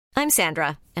I'm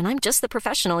Sandra, and I'm just the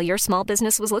professional your small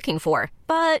business was looking for.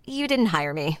 But you didn't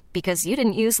hire me because you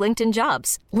didn't use LinkedIn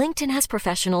Jobs. LinkedIn has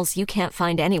professionals you can't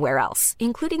find anywhere else,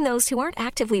 including those who aren't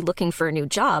actively looking for a new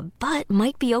job, but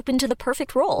might be open to the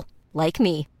perfect role, like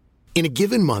me. In a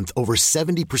given month, over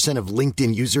 70% of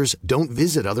LinkedIn users don't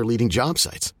visit other leading job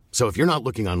sites. So if you're not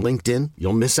looking on LinkedIn,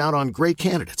 you'll miss out on great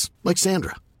candidates like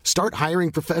Sandra. Start hiring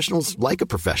professionals like a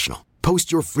professional.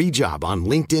 Post your free job on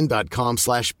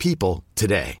linkedin.com/people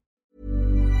today.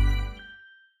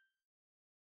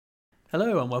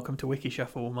 Hello and welcome to Wiki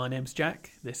Shuffle. My name's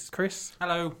Jack. This is Chris.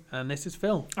 Hello. And this is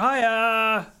Phil.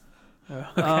 Hiya!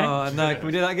 Okay. Oh, no, can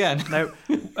we do that again? No.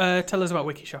 Tell us about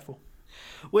Wiki Shuffle.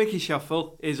 Wiki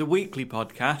Shuffle is a weekly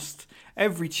podcast.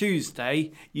 Every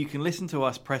Tuesday, you can listen to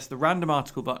us press the random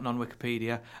article button on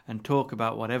Wikipedia and talk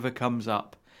about whatever comes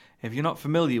up. If you're not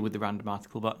familiar with the random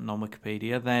article button on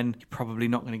Wikipedia, then you're probably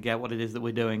not going to get what it is that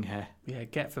we're doing here. Yeah,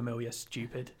 get familiar,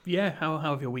 stupid. Yeah, how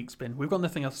have your weeks been? We've got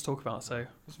nothing else to talk about, so...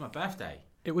 It's my birthday.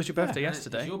 It was your birthday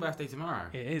yesterday. It's your birthday tomorrow.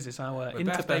 It is. It's our We're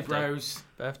birthday bros.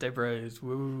 Birthday bros.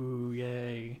 Woo,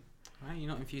 yay. Right, you're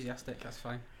not enthusiastic, that's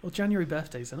fine. Well, January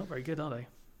birthdays, they're not very good, are they?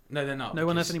 No, they're not. No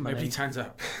one has any money. Nobody turns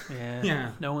up. Yeah.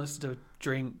 Yeah. No one wants to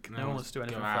drink. No one wants to do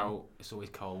anything go fun. out. It's always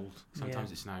cold. Sometimes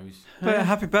it snows. But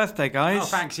happy birthday, guys. Oh,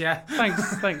 thanks, yeah.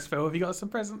 Thanks, Phil. Have you got us some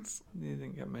presents? You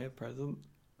didn't get me a present.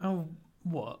 Oh,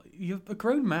 what? You're a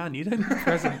grown man. You don't need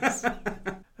presents.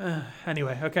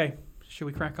 Anyway, okay. Should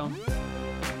we crack on?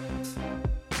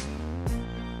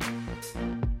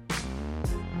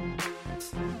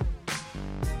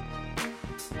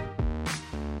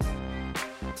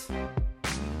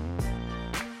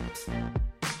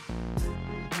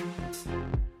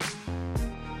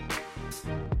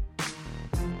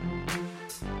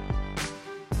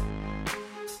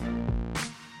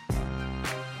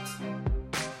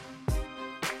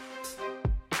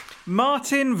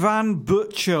 Martin Van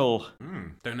Butchel.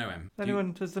 Don't know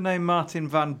him. Does the name Martin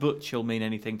Van Butchel mean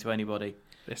anything to anybody?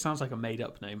 It sounds like a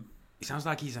made-up name. It sounds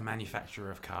like he's a manufacturer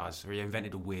of cars, or he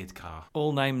invented a weird car.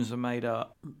 All names are made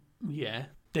up. Yeah.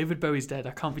 David Bowie's dead.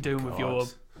 I can't be doing with God. your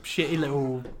shitty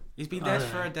little... He's been dead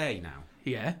for a day now.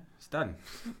 Yeah. It's done.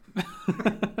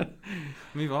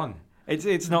 Move on.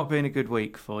 It's not been a good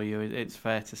week for you, it's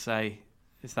fair to say.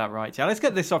 Is that right? Yeah, let's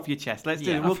get this off your chest.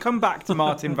 We'll come back to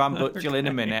Martin Van Butchel in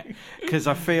a minute, because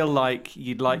I feel like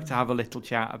you'd like to have a little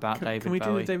chat about David Bowie.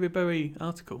 Can we do the David Bowie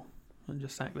article and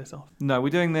just sack this off? No, we're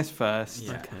doing this first.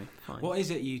 Yeah. Okay, fine. What is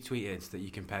it you tweeted that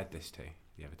you compared this to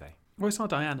the other day? Well, it's our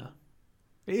Diana.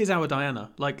 It is our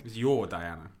Diana. Like, It's your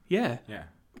Diana. yeah. Yeah.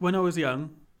 When I was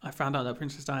young, I found out that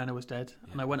Princess Diana was dead,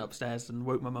 and I went upstairs and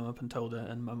woke my mum up and told her,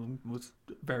 and my mum was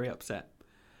very upset.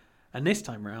 And this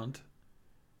time round,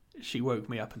 she woke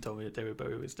me up and told me that David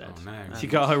Bowie was dead. Oh, no. And She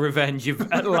got her revenge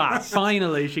at last.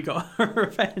 finally, she got her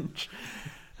revenge.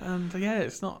 And yeah,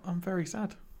 I'm very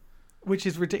sad. Which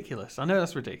is ridiculous. I know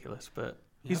that's ridiculous, but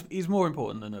he's more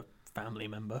important than a family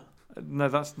member. No,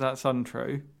 that's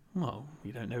untrue. Well,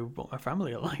 you don't know what my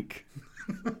family are like.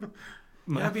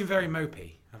 Yeah, I've been very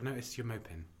mopey. I've noticed you're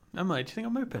moping. Am I? Do you think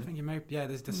I'm I open? think you're mopey. Yeah,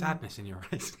 there's the sadness in your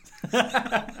eyes.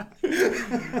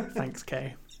 Thanks,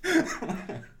 Kay.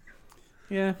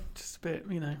 Yeah, just a bit,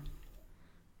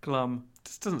 Glum.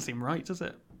 just doesn't seem right, does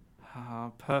it?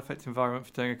 Perfect environment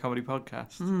for doing a comedy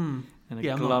podcast. Mm. In a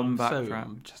Yeah, glum I'm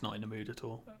backdrop. just not in the mood at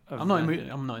all. Of I'm not in the- the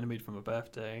mood. I'm not in the mood for my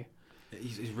birthday.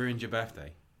 He's ruined your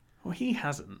birthday. Well, he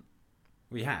hasn't.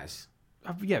 Well, he has.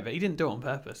 Yeah, but he didn't do it on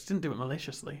purpose. He didn't do it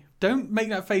maliciously. Don't make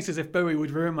that face as if Bowie would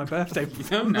ruin my birthday You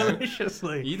don't know.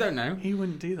 maliciously. You don't know. He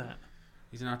wouldn't do that.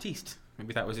 He's an artiste.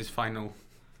 Maybe that was his final.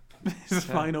 His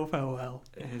final farewell.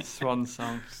 His swan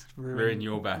song. Ruin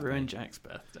your birthday. Ruin Jack's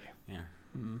birthday. Yeah.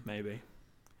 Maybe.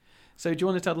 So do you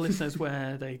want to tell the listeners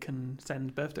where they can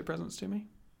send birthday presents to me?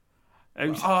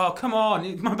 Oh, come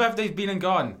on. My birthday's been and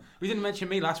gone. We didn't mention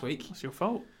me last week. It's your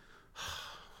fault.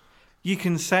 You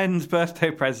can send birthday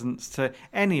presents to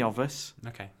any of us.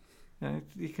 Okay.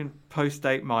 You can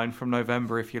post-date mine from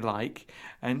November if you like,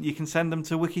 and you can send them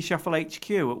to Wiki Shuffle HQ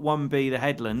at 1B The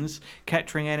Headlands,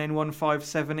 Kettering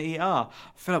NN157ER. I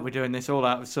feel like we're doing this all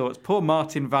out of sorts. Poor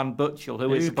Martin Van Butchel, who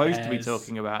we're supposed to be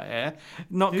talking about here,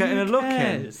 not getting a look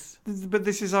in. But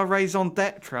this is our raison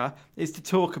d'etre, is to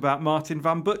talk about Martin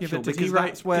Van Butchel, because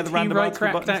that's where the random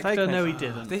article button's taken us. No, he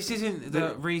didn't. This isn't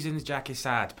the Reasons Jack is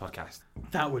Sad podcast.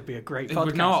 That would be a great It podcast.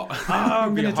 would not. I'm It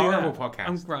would be going a to do horrible that.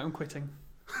 podcast. I'm quitting.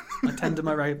 I tender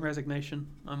my resignation.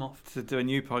 I'm off. To do a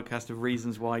new podcast of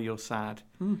reasons why you're sad.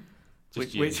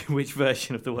 Just Which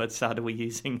version of the word sad are we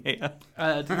using here?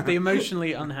 The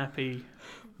emotionally unhappy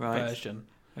Right. version.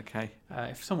 Okay.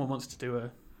 If someone wants to do a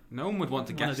No one would want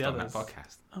to One of guest the on that others.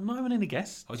 podcast. I'm not having any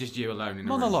guests. Or just you alone in a room.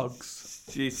 Monologues.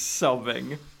 She's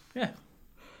sobbing. Yeah.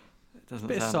 It doesn't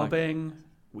Bit of sound like... sobbing,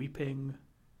 weeping,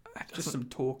 just some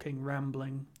talking,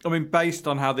 rambling. I mean, based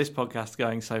on how this podcast's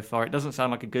going so far, it doesn't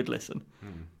sound like a good listen.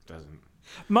 Doesn't.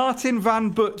 Martin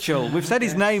Van Butchel. We've said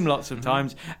his name lots of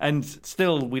times, and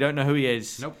still we don't know who he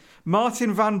is. Nope.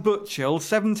 Martin Van Butchel,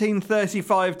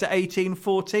 1735 to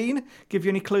 1814. Give you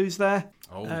any clues there?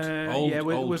 Old.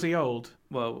 Was he old?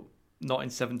 Well, not in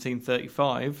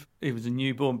 1735. He was a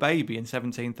newborn baby in Yeah,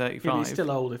 1735. you're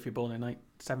still old if you're born in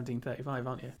 1735,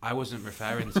 aren't you? I wasn't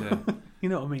referring to... You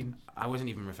know what I mean? I wasn't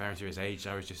even referring to his age.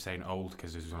 I was just saying old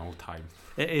because it was an old time.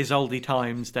 It is oldie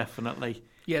times, definitely.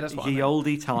 Yeah, that's what I Ye meant.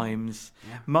 oldie times.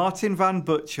 Martin Van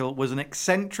Butchel was an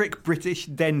eccentric British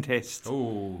dentist.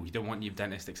 Oh, you don't want your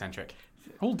dentist eccentric.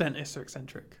 All dentists are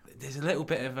eccentric. There's a little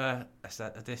bit of a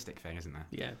sadistic thing, isn't there?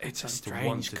 Yeah, It's a big time. To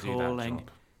want strange to do that calling.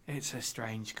 job. It's a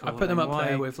strange I calling. put them up Why?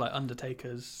 there with like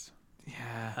undertakers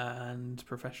Yeah. and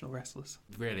professional wrestlers.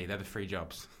 Really, they're the free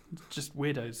jobs. Just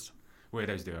weirdos.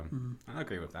 Weirdos do them. I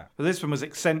agree with that. But this one was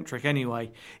eccentric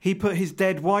anyway. He put his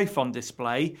dead wife on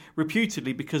display,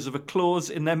 reputedly because of a clause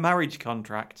in their marriage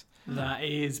contract. That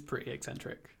is pretty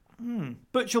eccentric.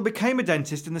 Butchell became a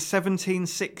dentist in the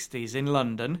 1760s in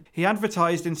London. He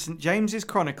advertised in St James's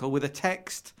Chronicle with a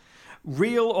text,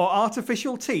 "Real or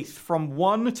artificial teeth from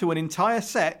one to an entire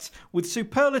set with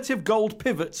superlative gold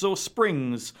pivots or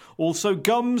springs. Also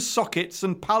gums, sockets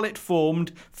and pallet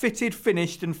formed, fitted,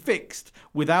 finished and fixed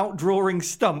without drawing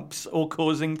stumps or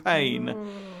causing pain."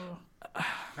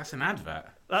 That's an advert.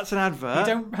 That's an advert. You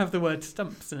don't have the word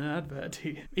stumps in an advert, do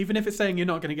you? Even if it's saying you're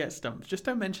not going to get stumps, just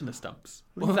don't mention the stumps.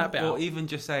 Leave that bit Or out. even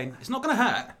just saying, it's not going to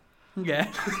hurt.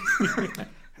 Yeah.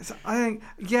 I think,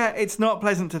 yeah, it's not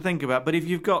pleasant to think about, but if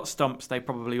you've got stumps, they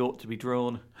probably ought to be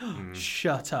drawn.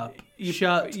 Shut up.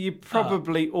 You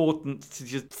probably oughtn't to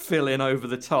just fill in over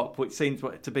the top, which seems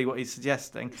to be what he's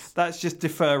suggesting. That's just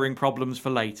deferring problems for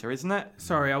later, isn't it?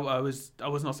 Sorry, I was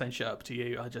not saying shut up to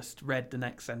you. I just read the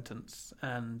next sentence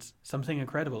and something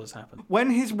incredible has happened.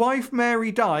 When his wife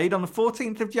Mary died on the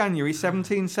 14th of January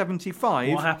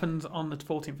 1775... What happened on the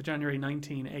 14th of January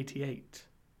 1988?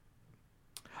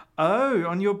 Oh,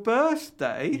 on your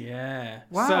birthday? Yeah.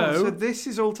 Wow, so this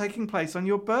is all taking place on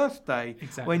your birthday.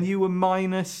 Exactly. When you were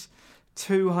minus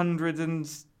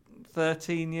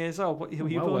 213 years old. What year were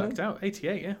you well born worked in? out.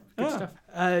 88, yeah. Good Ah. stuff.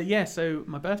 Yeah, so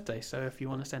my birthday. So if you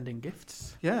want to send in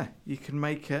gifts. Yeah, you can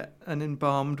make it an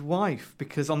embalmed wife,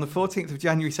 because on the 14th of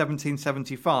January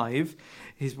 1775,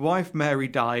 his wife Mary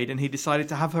died and he decided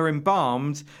to have her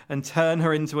embalmed and turn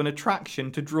her into an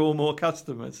attraction to draw more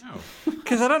customers. Oh.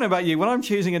 Because I don't know about you, when I'm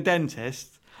choosing a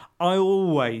dentist, I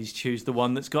always choose the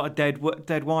one that's got a dead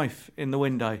wife in the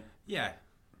window. Yeah,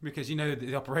 because you know that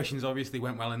the operations obviously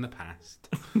went well in the past.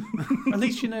 At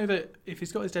least you know that if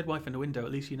he's got his dead wife in the window,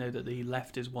 at least you know that he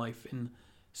left his wife in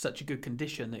such a good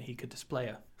condition that he could display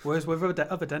her. Whereas with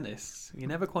other dentists, you're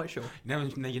never quite sure.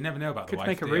 You never know about Could the wife.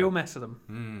 make a do real you? mess of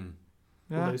them.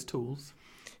 Yeah. All those tools.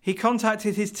 He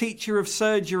contacted his teacher of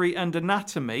surgery and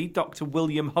anatomy, Dr.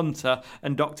 William Hunter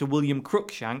and Dr. William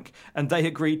Cruikshank, and they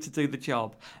agreed to do the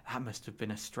job. That must have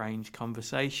been a strange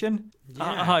conversation.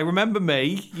 Yeah. Hi, remember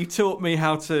me? You taught me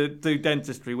how to do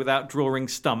dentistry without drawing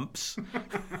stumps.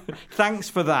 Thanks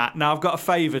for that. Now I've got a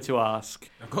favour to ask.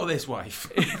 I've got this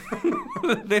wife.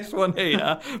 This one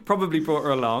here probably brought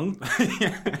her along.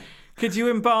 Could you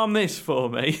embalm this for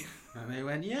me? And they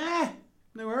went, yeah,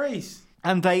 no worries.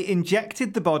 And they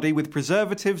injected the body with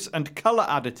preservatives and colour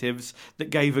additives that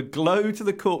gave a glow to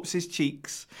the corpse's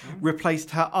cheeks,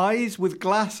 replaced her eyes with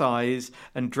glass eyes,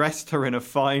 and dressed her in a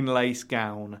fine lace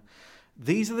gown.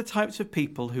 These are the types of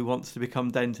people who want to become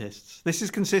dentists. This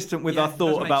is consistent with Yeah, our it does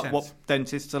thought make about sense. what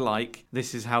dentists are like.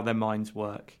 This is how their minds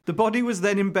work. The body was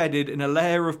then embedded in a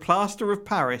layer of plaster of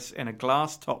Paris in a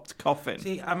glass-topped coffin.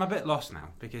 See, I'm a bit lost now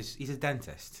because he's a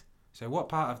dentist. So what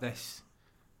part of this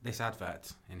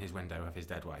advert in his window of his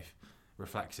dead wife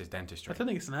reflects his dentistry? I don't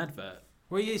think it's an advert.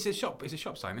 Well, it's a shop. It's a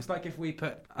shop sign. It's like if we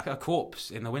put a corpse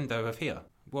in the window of here.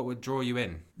 What would draw you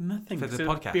in? Nothing. For the It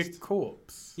would be a podcast.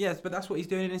 corpse. Yes, but that's what he's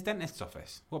doing in his dentist's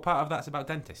office. What part of that's about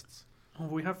dentists? Oh,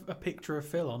 we have a picture of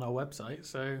Phil on our website,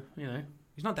 so, you know.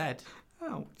 He's not dead.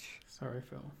 Ouch. Sorry,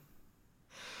 Phil.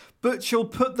 Butchell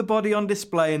put the body on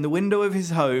display in the window of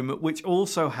his home, which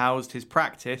also housed his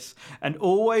practice, and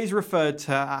always referred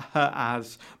to her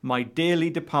as my dearly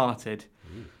departed.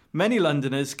 Many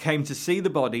Londoners came to see the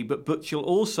body, but Butchell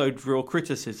also drew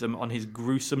criticism on his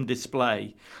gruesome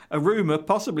display. A rumour,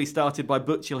 possibly started by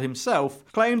Butchell himself,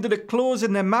 claimed that a clause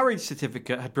in their marriage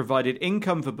certificate had provided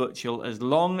income for Butchell as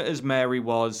long as Mary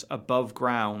was above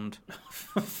ground.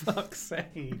 For fuck's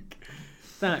sake.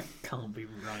 That can't be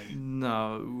right.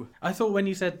 No. I thought when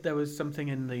you said there was something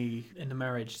in the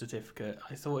marriage certificate,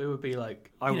 I thought it would be like,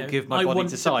 I will give my body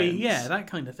to science. Yeah, that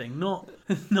kind of thing. Not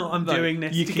I'm doing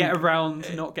this to get around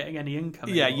not getting any income.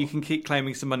 Yeah, anymore. you can keep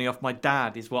claiming some money off my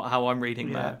dad, is how I'm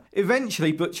reading that.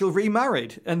 Eventually, Butchell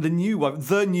remarried, and the new wife,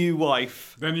 The new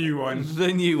wife.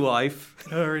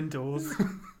 Her indoors.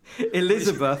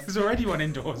 Elizabeth. There's already one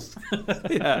indoors.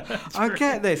 Yeah, I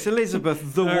get this.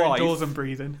 Elizabeth, the Her wife, indoors and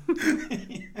breathing.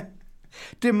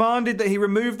 demanded that he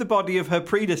remove the body of her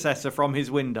predecessor from his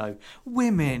window.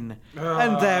 Women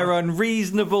and their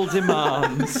unreasonable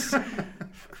demands.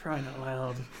 Crying out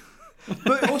loud.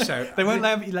 But also, They won't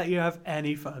let you have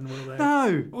any fun, will they?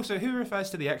 No. Also, who refers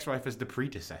to the ex-wife as the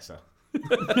predecessor?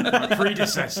 My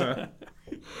predecessor.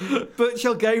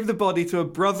 Butchell gave the body to a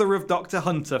brother of Dr.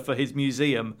 Hunter for his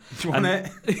museum. Do you want it?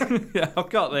 Yeah, I've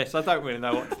got this. I don't really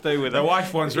know what to do with it. The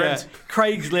wife wants rent.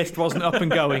 Craigslist wasn't up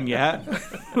and going yet.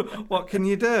 What can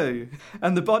you do?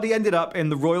 And the body ended up in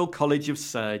the Royal College of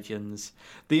Surgeons.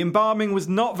 The embalming was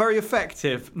not very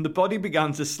effective, and the body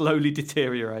began to slowly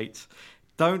deteriorate.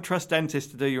 Don't trust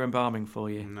dentists to do your embalming for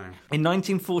you. No. In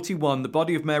 1941, the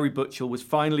body of Mary Butchell was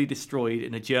finally destroyed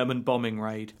in a German bombing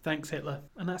raid. Thanks, Hitler.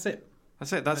 And that's it.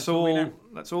 That's it. That's all we all. know.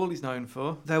 That's all he's known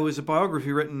for. There was a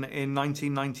biography written in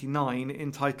 1999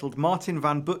 entitled "Martin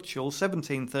van Butchell,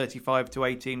 1735 to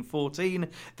 1814,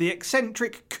 the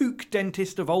eccentric kook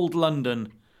dentist of old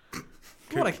London."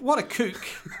 What a kook!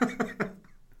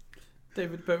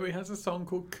 David Bowie has a song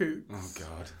called Coots. Oh,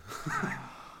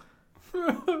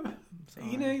 God.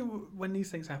 You know, when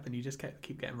these things happen, you just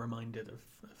keep getting reminded of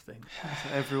things.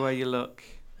 Everywhere you look,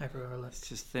 Everywhere I look. it's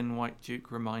just thin white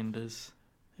duke reminders.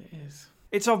 It is.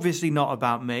 It's obviously not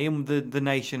about me, and the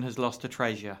nation has lost a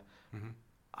treasure. Mm-hmm.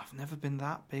 I've never been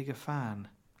that big a fan.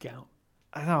 Gout.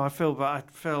 I know. I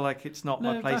feel like it's not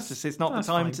my No, place that's- to say. It's not the that's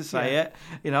time fine, to say yeah. it.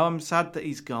 You know, I'm sad that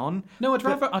he's gone. No,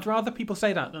 But- I'd rather people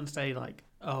say that than say like,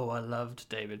 "Oh, I loved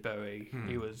David Bowie."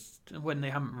 He was when they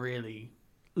haven't really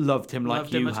Loved him like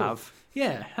loved him you at all. have.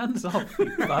 Yeah, hands off,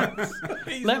 you butts.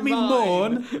 Let me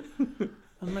mourn.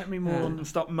 And let me mourn. And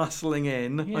stop muscling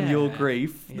in on Yeah. your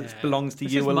grief Yeah. that belongs to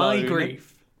This you is alone. my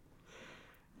grief.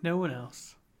 No one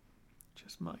else.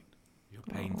 Just mine. Your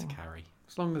pain to carry.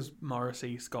 As long as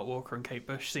Morrissey, Scott Walker, and Kate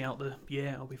Bush see out the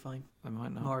year, I'll be fine. I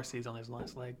might not. Morrissey's on his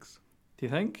last legs. Do you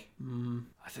think? Mm.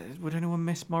 Would anyone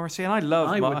miss Morrissey? And I love.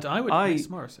 I would miss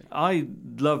Morrissey. I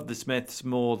love the Smiths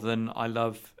more than I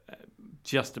love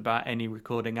just about any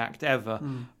recording act ever.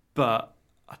 But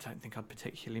I don't think I'd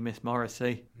particularly miss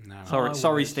Morrissey. No.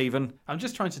 Sorry, would. Stephen. I'm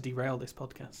just trying to derail this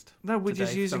podcast. No, we're today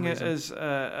just for using some it reason. as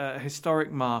a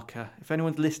historic marker. If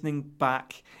anyone's listening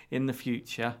back in the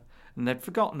future and they'd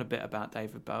forgotten a bit about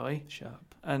David Bowie, Shut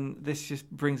up. and this just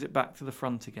brings it back to the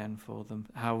front again for them,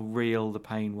 how real the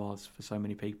pain was for so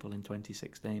many people in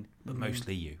 2016. But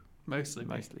mostly you. Mostly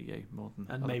me. Mostly you, more than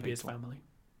And other maybe his people. family.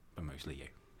 But mostly you.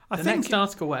 I The think next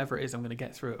article, whatever it is, I'm going to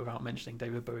get through it without mentioning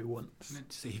David Bowie once.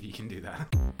 Let's see if you can do that.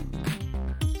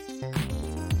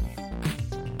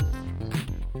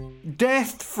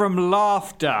 death from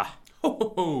laughter.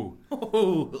 Oh.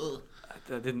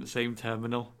 That didn't seem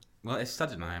terminal. Well, it's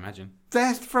sudden, I imagine.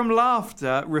 Death from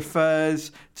laughter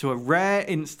refers to a rare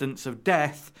instance of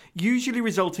death, usually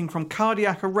resulting from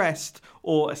cardiac arrest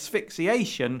or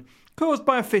asphyxiation, caused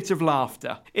by a fit of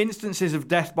laughter. Instances of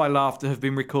death by laughter have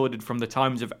been recorded from the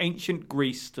times of ancient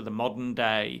Greece to the modern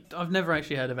day. I've never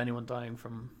actually heard of anyone dying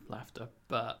from laughter,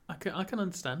 but I can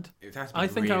understand. It has to be I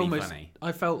think really funny.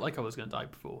 I felt like I was going to die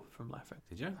before from laughing.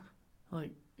 Did you?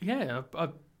 Like, yeah, I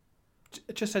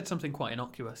just said something quite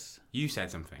innocuous. You said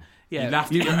something. Yeah. You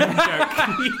laughed at your own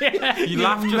joke. Yeah. You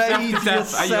laughed yourself made to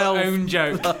death at your yourself own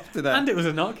joke. After that. And it was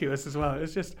innocuous as well.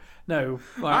 It's just, no.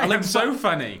 Right, I I'll am so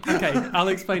funny. Okay, I'll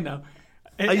explain now.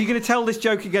 Are you going to tell this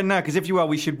joke again now? Because if you are,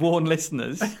 we should warn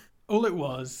listeners. All it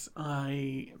was,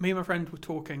 me and my friend were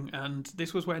talking, and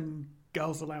this was when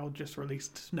Girls Aloud just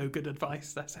released No Good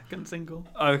Advice, their second single.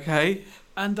 Okay.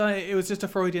 And it was just a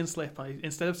Freudian slip.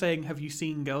 Instead of saying, "Have you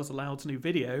seen Girls Aloud's new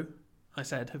video?" I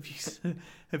said,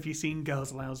 "Have you seen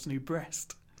Girls Aloud's new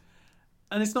breast?"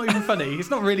 And it's not even funny. It's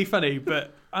not really funny,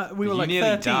 but we were You like nearly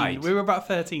 13. died. We were about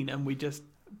 13, and we just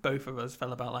both of us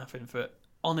fell about laughing for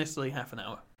honestly half an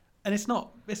hour. And it's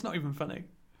not even funny.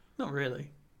 Not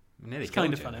really. Nearly It's kind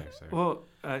killed of you, funny. though,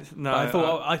 so. Well, no.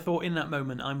 But I thought in that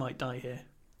moment I might die here.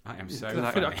 I am so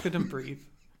I funny. couldn't breathe.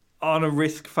 on a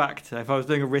risk factor, if I was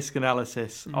doing a risk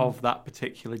analysis of that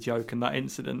particular joke and that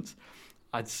incident,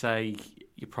 I'd say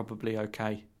you're probably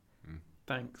okay.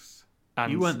 Thanks.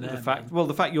 And You weren't there, the fact, man. well,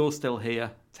 the fact you're still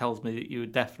here tells me that you were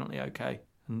definitely okay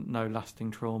and no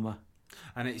lasting trauma.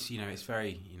 And it's, it's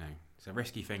very, it's a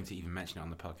risky thing to even mention it on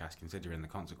the podcast, considering the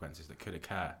consequences that could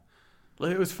occur. Well,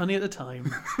 it was funny at the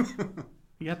time.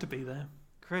 You had to be there.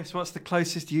 Chris, what's the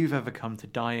closest you've ever come to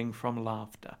dying from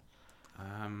laughter?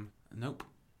 Nope.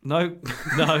 No.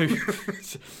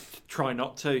 Try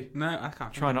not to. No, I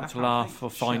can't. Try not to laugh or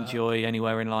find joy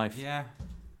anywhere in life. Yeah.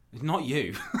 It's not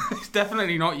you. It's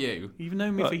definitely not you. You've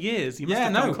known me But- for years. You must Yeah,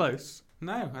 have come no. close.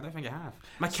 No, I don't think I have.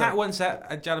 My cat once ate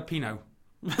a jalapeno.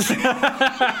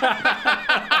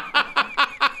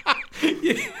 Do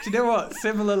you know what?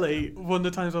 Similarly, one of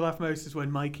the times I laugh most is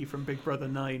when Mikey from Big Brother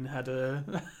 9 had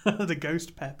a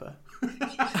ghost pepper.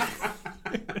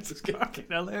 It's fucking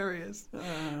hilarious.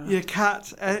 Your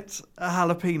cat ate a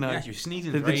jalapeno. Yeah, she was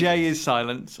sneezing. The for J ages. is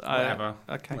silent. Whatever.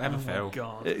 Okay. Whatever, Oh Phil. my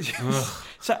God.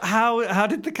 So how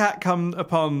did the cat come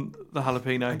upon the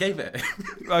jalapeno? I gave it.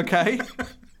 Okay.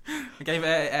 I gave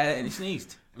it and it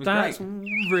sneezed. It was That's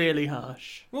great. really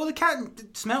harsh. Well, the cat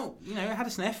smelt, it had a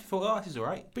sniff. Thought, oh, this is all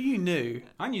right. But you knew.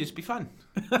 I knew this would be fun.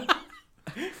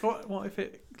 What if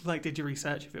it, did you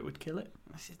research if it would kill it?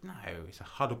 I said, no, it's a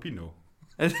jalapeno.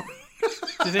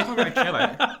 Did it? I'm going to kill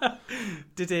it.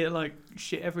 Did it,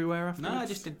 shit everywhere afterwards? No, I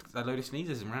just did a load of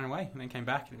sneezes and ran away and then came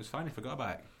back and it was fine. I forgot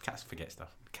about it. Cats forget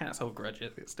stuff. Cats hold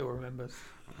grudges. It still remembers.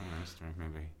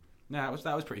 Maybe. No,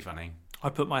 that was pretty funny. I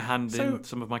put my hand So- in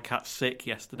some of my cat's sick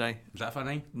yesterday. Was that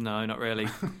funny? No, not really.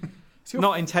 So you're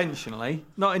Not intentionally.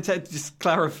 Just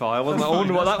clarify. I wasn't. I That's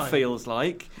wonder fine, what that's that fine. feels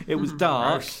like. It was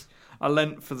dark. Gross. I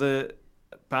leant for the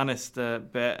banister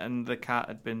bit, and the cat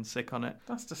had been sick on it.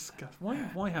 That's disgusting.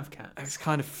 Why have cats? It's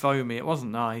kind of foamy. It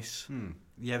wasn't nice.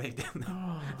 Yeah, they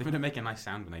wouldn't make a nice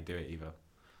sound when they do it either.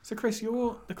 So, Chris,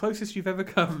 you're the closest you've ever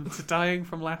come to dying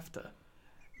from laughter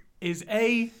is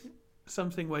A,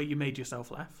 something where you made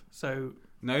yourself laugh. So,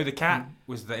 No, the cat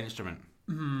was the instrument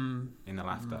in the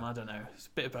laughter. I don't know. It's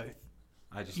a bit of both.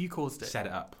 I just You caused it. set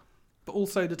it up. But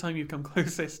also, the time you've come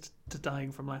closest to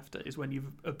dying from laughter is when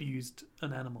you've abused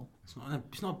an animal.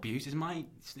 It's not abuse.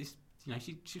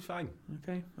 She's fine.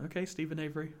 Okay, Stephen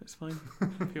Avery, it's fine.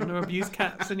 If you want to abuse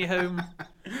cats in your home,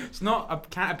 It's not a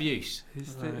cat abuse.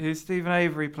 Who's Stephen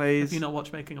Avery, please? have you not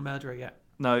watched Making a Murderer yet?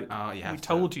 No. Oh yeah. We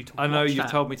told you to. I know watch you've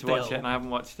that, told me to watch Bill. it, and I haven't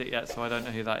watched it yet, so I don't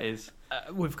know who that is.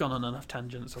 We've gone on enough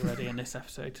tangents already in this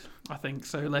episode, I think.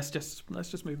 So let's just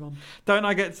move on. Don't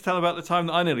I get to tell about the time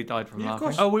that I nearly died from Yeah, of laughing?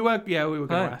 course. Oh, we were going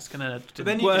to Oh. ask, and then I didn't.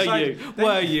 then you Were decided- you?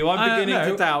 Were you? I'm beginning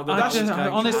no, to doubt that I that's just, the case.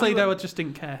 honestly, though, I just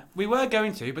didn't care. We were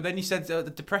going to, but then you said the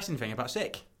depressing thing about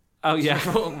sick. Oh yeah. I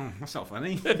thought, that's not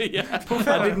funny. Yeah.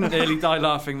 I didn't nearly die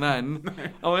laughing then.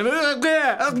 I went. Sick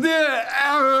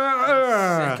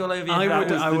all over your I head. would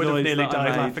was the have noise nearly that I died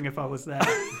made. laughing if I was there,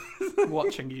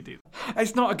 watching you do.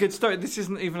 It's not a good story. This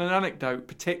isn't even an anecdote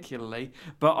particularly,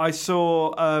 but I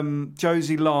saw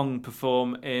Josie Long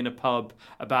perform in a pub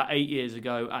about 8 years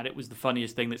ago, and it was the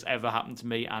funniest thing that's ever happened to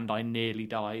me, and I nearly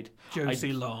died.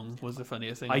 Josie Long was the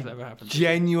funniest thing I that's ever happened.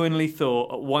 genuinely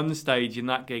thought at one stage in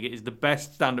that gig, it is the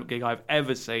best stand-up gig I've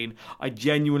ever seen. I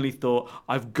genuinely thought,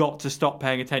 I've got to stop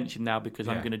paying attention now because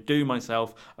I'm Yeah. going to do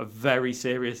myself a very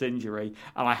serious injury.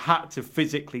 And I had to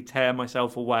physically tear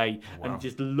myself away and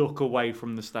just look away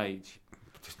from the stage.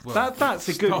 Well, That's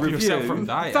a good stop review. yourself from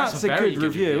dying. That's a very good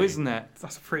review, isn't it?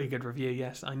 That's a pretty good review.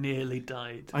 Yes, I nearly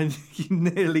died. You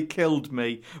nearly killed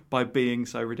me by being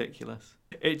so ridiculous.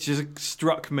 It just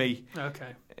struck me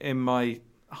Okay. in my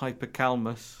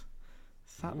hypothalamus.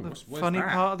 Is that Ooh, the what's funny that?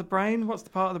 part of the brain? What's the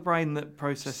part of the brain that Just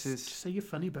processes? say your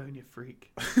funny bone, you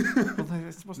freak. Well,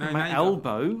 it wasn't No, my now you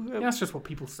elbow. Yeah, that's just what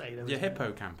people say. Though, Your isn't it?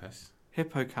 hippocampus.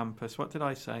 Hippocampus. What did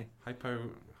I say?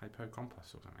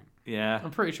 Hippocampus or something. Yeah.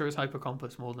 I'm pretty sure it's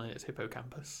hippocampus more than it's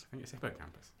hippocampus. I think it's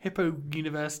hippocampus. Hippo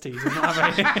universities do not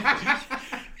have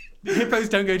a... Hippos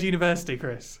don't go to university,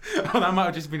 Chris. Oh, that might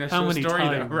have just been a How short many story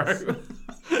that I times?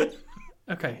 wrote.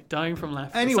 Okay, dying from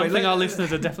laughter. Anyway, Something let- our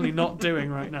listeners are definitely not doing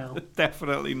right now.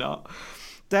 Definitely not.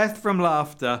 Death from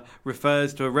laughter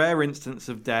refers to a rare instance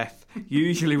of death,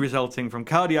 usually resulting from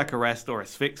cardiac arrest or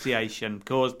asphyxiation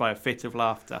caused by a fit of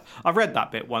laughter. I've read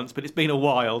that bit once, but it's been a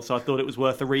while, so I thought it was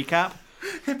worth a recap.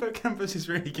 Hippocampus is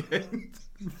really good.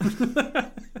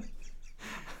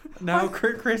 Now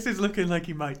Chris is looking like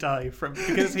he might die from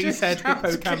because he Just said sounds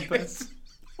hippocampus.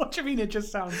 What do you mean it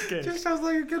just sounds good? Just sounds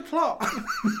like a good plot.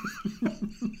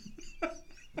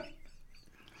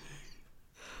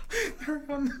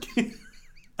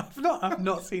 I've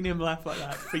not seen him laugh like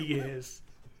that for years.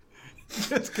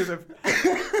 Just because of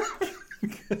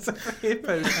Because of a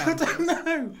hippocampus. I don't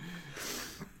know.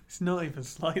 It's not even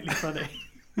slightly funny.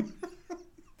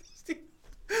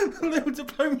 Little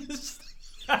diplomas.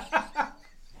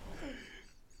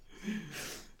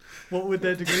 What would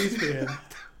their degrees be in?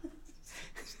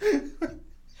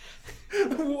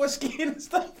 Water skiing and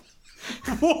stuff.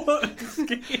 What?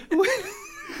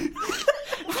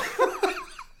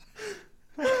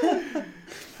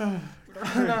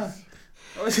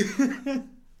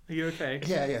 Are you okay?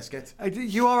 Yeah, it's good.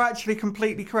 You are actually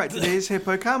completely correct. It is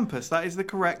hippocampus. That is the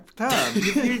correct term.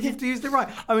 You've used it right.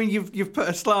 I mean, you've put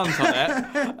a slant on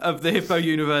it of the Hippo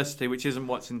University, which isn't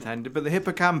what's intended. But the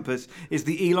hippocampus is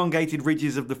the elongated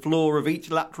ridges of the floor of each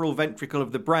lateral ventricle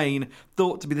of the brain,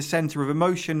 thought to be the centre of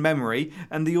emotion, memory,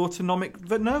 and the autonomic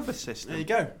nervous system. There you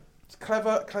go. It's a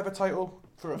clever title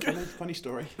for a funny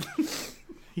story.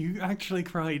 You actually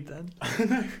cried then?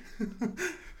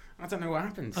 I don't know what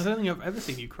happens. I don't think I've ever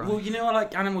seen you cry. Well, you know, I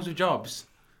like animals with jobs.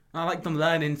 I like them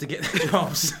learning to get their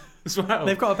jobs as well.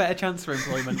 They've got a better chance for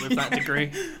employment with that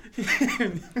degree.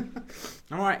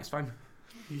 All right, it's fine.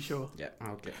 You sure? Yeah,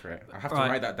 I'll get through it. I have to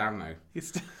Right. write that down though.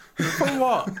 For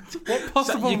what? What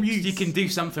possible use? You can do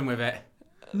something with it.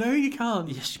 No, you can't.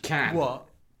 Yes, you can. What?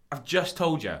 I've just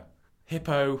told you.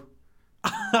 Hippo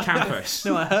campus.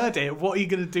 No, I heard it. What are you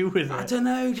going to do with I it? don't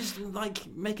know. Just like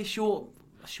make a short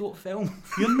film.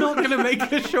 You're not going to make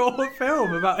a short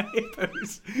film about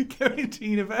hippos going to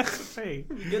university.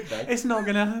 Good though. It's not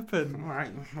going to happen. All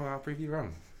right. Well, I'll prove you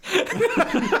wrong.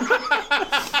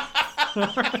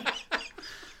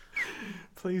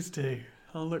 Please do.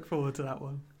 I'll look forward to that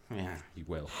one. Yeah, you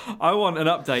will. I want an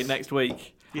update next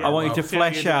week. Yeah, I want you well, to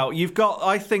flesh see how out.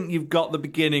 I think you've got the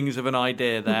beginnings of an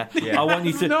idea there. Yeah. I want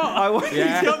you to. Not. I want,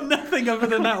 Yeah. He's got nothing other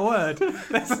than that word.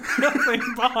 There's nothing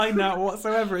behind that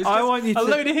whatsoever. It's I just want you a to-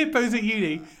 load of hippos at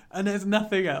uni, and there's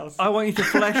nothing else. I want you to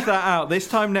flesh that out. This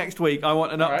time next week, I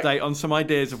want an All right. update on some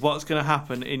ideas of what's going to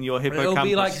happen in your hippocampus It'll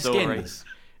be like story. Skins.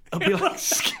 It'll be like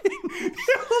Skins.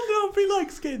 It'll be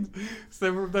like Skins.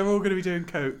 So they're all going to be doing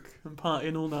coke and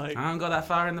partying all night. I haven't got that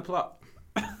far in the plot.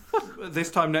 This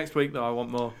time next week, though, I want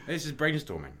more. This is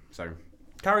brainstorming. So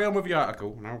carry on with your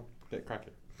article, and I'll get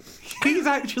cracking. He's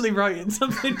actually writing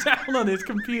something down on his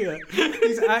computer.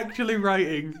 He's actually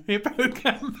writing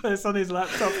hippocampus on his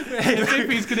laptop as if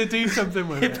he's going to do something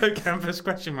with it. Hippocampus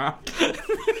question mark.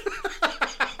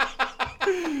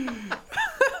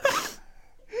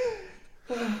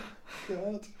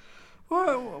 God.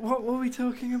 What were we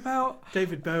talking about?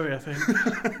 David Bowie, I think.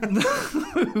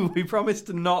 We promised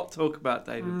to not talk about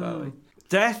David Bowie.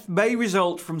 Death may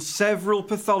result from several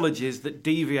pathologies that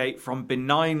deviate from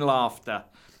benign laughter.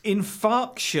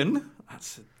 Infarction,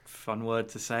 that's a fun word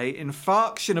to say,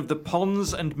 infarction of the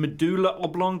pons and medulla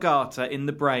oblongata in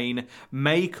the brain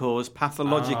may cause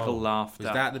pathological laughter.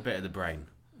 Was that the bit of the brain?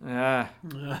 Yeah,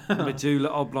 medulla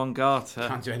oblongata.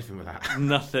 Can't do anything with that.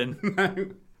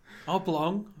 Nothing.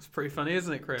 Oblong. It's pretty funny,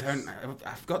 isn't it, Chris?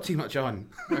 I've got too much on.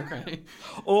 Okay.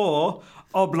 Or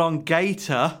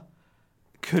oblongata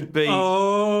could be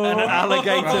Oh, an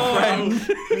alligator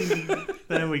friend.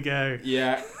 there we go.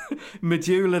 Yeah.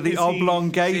 Medulla the Is he-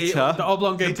 oblongata. The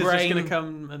oblongator's The just brain- going to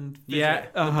come and visit. Yeah.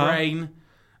 Uh-huh. The brain,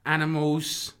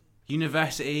 animals,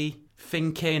 university,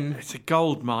 thinking. It's a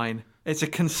gold mine. It's a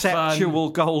conceptual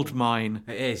gold mine.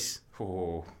 It is.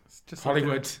 Oh. It's just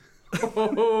Hollywood.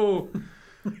 Oh.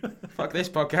 Fuck this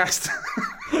podcast.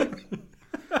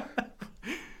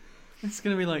 It's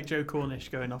going to be like Joe Cornish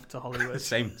going off to Hollywood.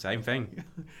 Same thing.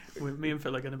 Me and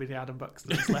Phil are going to be the Adam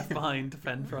Buxtons left behind to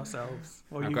fend for ourselves.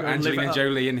 Or I've you got go and live Angelina it up.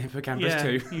 Jolie in Hippocampus Yeah,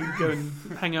 too. you go and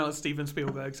hang out at Steven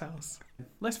Spielberg's house.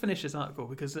 Let's finish this article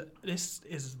because this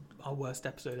is our worst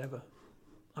episode ever.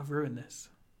 I've ruined this.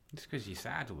 It's because you're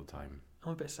sad all the time.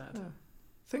 I'm a bit sad. Yeah.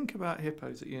 Think about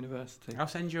hippos at university. I'll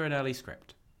send you an early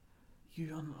script.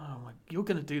 You're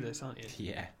going to do this, aren't you?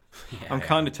 Yeah. I'm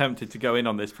kind of tempted to go in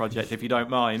on this project if you don't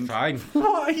mind. Fine.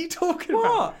 What are you talking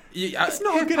about? It's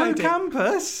not a good idea.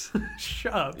 Hippocampus.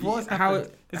 Shut up. What's How-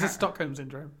 happened? Is it Stockholm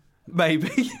Syndrome?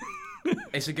 Maybe.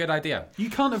 It's a good idea. You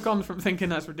can't have gone from thinking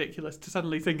that's ridiculous to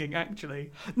suddenly thinking,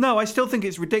 actually... No, I still think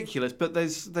it's ridiculous, but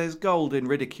there's gold in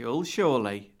ridicule,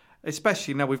 surely.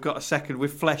 Especially now we've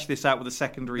fleshed this out with a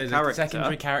secondary There's character. a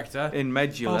secondary character. In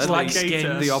Medulla,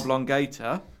 Oblongator. the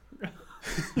oblongator.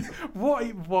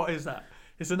 What is that?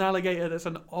 It's an alligator that's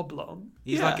an oblong.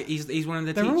 He's Yeah. like he's one of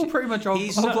the They're teachers. all pretty much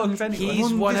He's oblongs anyway.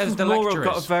 He's one of the Laura lecturers.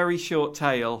 got a very short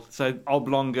tail, so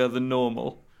oblonga than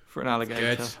normal for an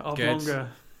alligator. Good. Oblonga.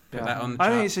 Put that on the I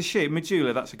think chart. it's a she.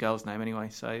 Medulla, that's a girl's name anyway,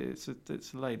 so it's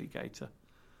a lady gator.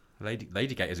 Lady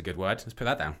Gate is a good word. Let's put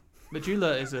that down.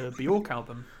 Medulla is a Bjork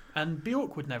album, and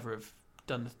Bjork would never have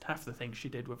done half the things she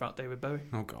did without David Bowie.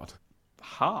 Oh God.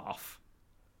 half.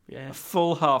 Yeah. A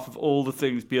full half of all the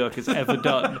things Björk has ever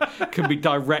done can be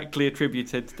directly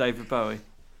attributed to David Bowie.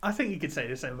 I think you could say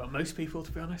the same about most people,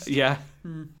 to be honest. Yeah.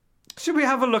 Should we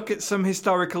have a look at some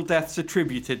historical deaths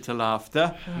attributed to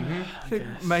laughter?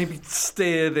 Maybe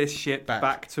steer this ship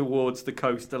back towards the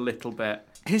coast a little bit.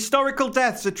 Historical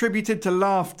deaths attributed to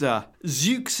laughter.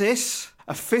 Zeuxis,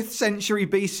 a 5th century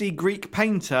BC Greek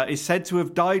painter, is said to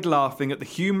have died laughing at the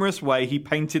humorous way he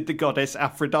painted the goddess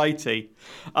Aphrodite,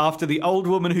 after the old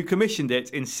woman who commissioned it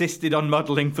insisted on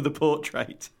modelling for the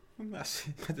portrait. What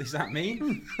does that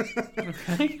mean?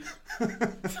 Okay.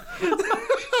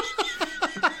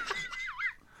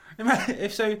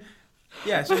 If so,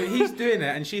 yeah, so he's doing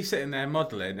it and she's sitting there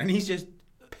modelling and he's just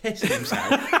pissing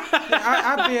himself.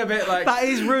 I'd be a bit like... That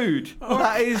is rude.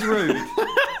 That is rude.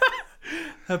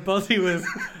 Her body was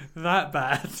that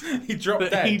bad. He dropped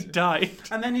that dead. He died.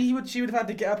 And then she would have had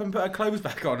to get up and put her clothes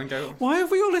back on and go... Why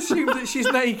have we all assumed that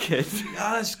she's naked?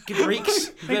 That's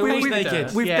Greeks. They're always Painted her.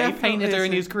 naked. We've Yeah, he definitely painted her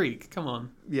in seen- his Greek. Come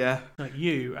on. Yeah. Like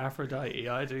you, Aphrodite,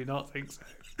 I do not think so.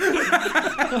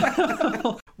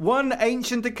 One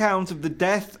ancient account of the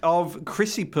death of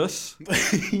Chrysippus.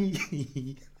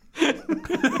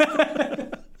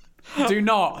 Do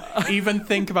not even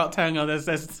think about telling others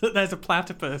there's a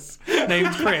platypus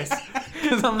named Chris,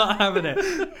 because I'm not having it.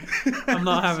 I'm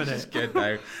not having it. Good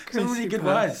though. So many good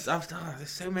words. There's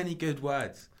so many good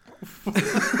words.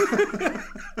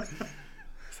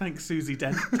 Thanks, Susie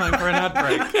Dent. Time for an ad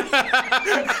break.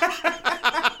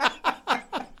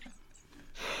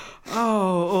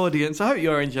 Oh, audience, I hope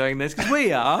you're enjoying this, because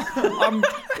we are.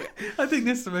 I think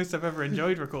this is the most I've ever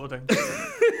enjoyed recording.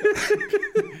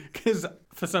 Because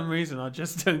for some reason I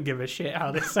just don't give a shit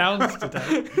how this sounds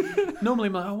today. Normally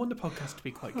I'm like, I want the podcast to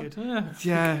be quite good. Who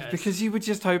Yeah, cares? because you were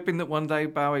just hoping that one day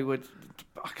Bowie would...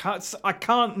 I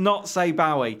can't not say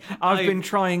Bowie. I've been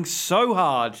trying so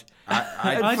hard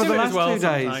I for do the it last as well 2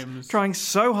 days. sometimes. Trying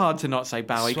so hard to not say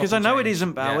Bowie, because I know it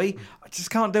isn't Bowie. I just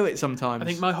can't do it sometimes. I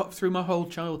think through my whole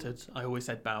childhood I always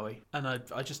said Bowie, and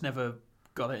I just never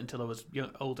got it until I was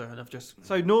older, and I've just...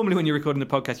 So normally when you're recording the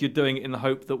podcast, you're doing it in the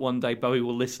hope that one day Bowie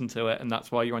will listen to it, and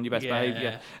that's why you're on your best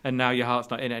behaviour. And now your heart's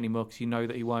not in it anymore because you know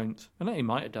that he won't. I know he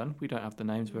might have done. We don't have the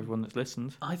names of everyone that's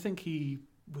listened. I think he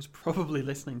was probably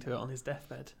listening to it on his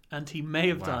deathbed, and he may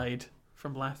have died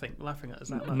from laughing at us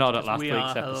that much. Not at 'cause last we week's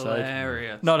are episode.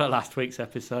 Hilarious. Not at last week's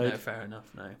episode. No, fair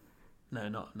enough.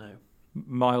 No.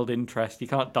 Mild interest. You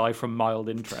can't die from mild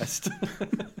interest.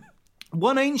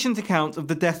 One ancient account of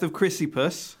the death of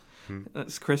Chrysippus,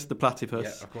 that's Chris the platypus,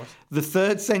 Yeah, of course. the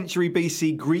 3rd century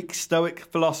BC Greek Stoic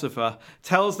philosopher,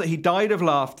 tells that he died of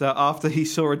laughter after he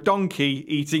saw a donkey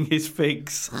eating his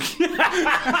figs.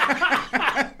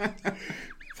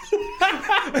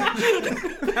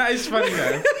 That is funny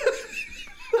though.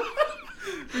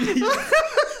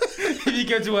 If you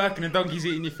go to work and a donkey's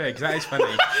eating your figs, that is funny.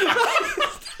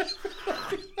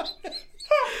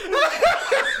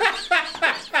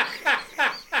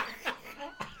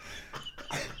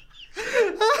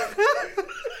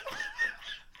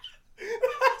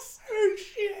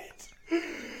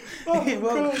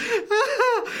 Well,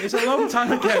 it's a long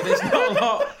time ago. There's not a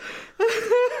lot.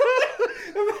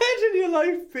 Imagine your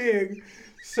life being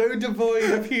so devoid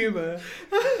of humour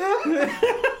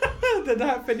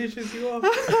that finishes you off.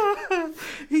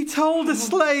 He told a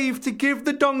slave to give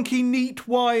the donkey neat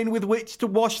wine with which to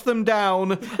wash them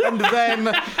down, and then,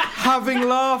 having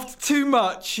laughed too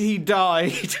much, he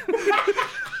died.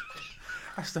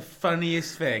 That's the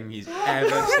funniest thing he's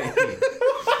ever seen.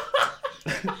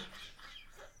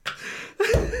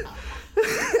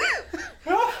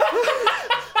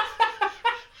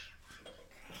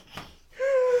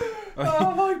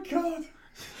 Oh my god!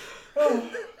 Oh.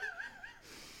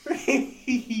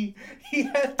 he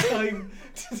had time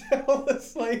to tell the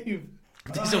slave.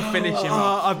 This will finish him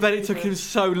off. I bet it took him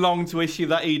so long to issue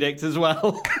that edict as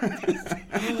well.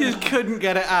 He just couldn't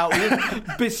get it out. He was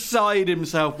beside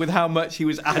himself with how much he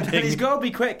was adding. And he's got to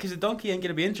be quick because the donkey ain't going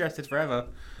to be interested forever.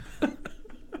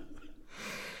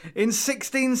 In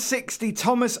 1660,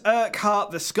 Thomas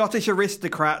Urquhart, the Scottish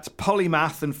aristocrat,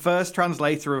 polymath and first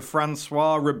translator of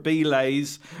Francois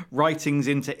Rabelais' writings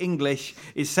into English,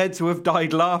 is said to have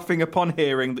died laughing upon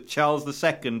hearing that Charles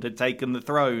II had taken the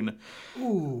throne.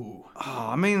 Ooh. Oh,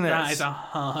 I mean, That is a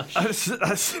harsh...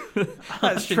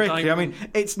 that's tricky. I mean,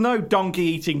 it's no donkey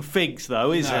eating figs,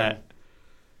 though, is No. it?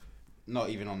 Not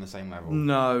even on the same level.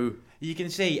 No. You can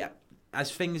see,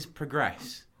 as things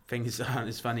progress, things aren't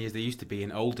as funny as they used to be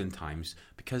in olden times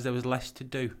because there was less to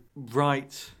do.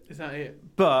 Right. Is that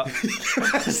it? But...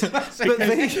 Because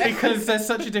there's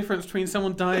such a difference between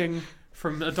someone dying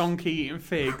from a donkey eating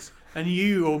figs And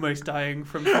you almost dying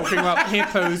from talking about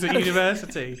hippos at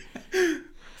university.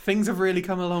 Things have really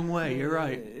come a long way, you're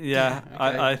right. Yeah, Okay.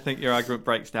 I think your argument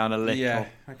breaks down a little. Yeah.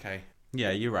 Okay.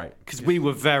 Yeah, you're right. Because we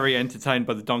were very entertained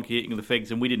by the donkey eating the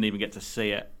figs, and we didn't even get to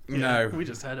see it. No, We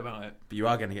just heard about it. but you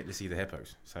are going to get to see the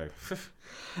hippos. So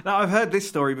Now, I've heard this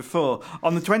story before.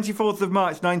 On the 24th of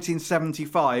March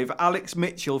 1975, Alex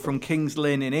Mitchell from King's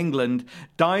Lynn in England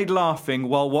died laughing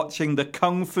while watching the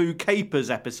Kung Fu Capers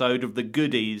episode of The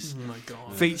Goodies, Oh my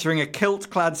God. featuring a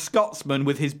kilt-clad Scotsman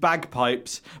with his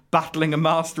bagpipes battling a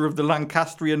master of the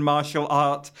Lancastrian martial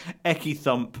art, Eki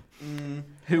Thump,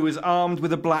 who was armed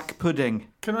with a black pudding.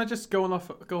 Can I just go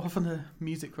off on a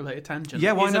music-related tangent?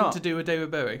 Yeah, why Isn't not? to do with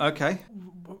David Bowie. Okay.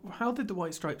 How did the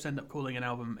White Stripes end up calling an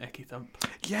album Eki Thump?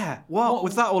 Yeah, what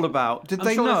was that all about? Did I'm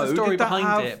they sure know? there's a story Did that behind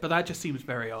have... it, but that just seems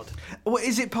very odd. Well,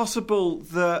 is it possible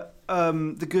that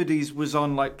The Goodies was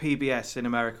on like PBS in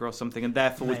America or something, and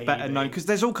therefore was better Maybe. known? Because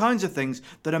there's all kinds of things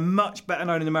that are much better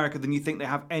known in America than you think they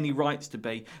have any rights to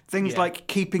be. Things Yeah. like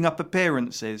Keeping Up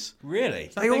Appearances.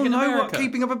 really, They big all in know what America?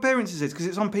 Keeping Up Appearances is because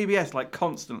it's on PBS like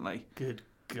constantly. Good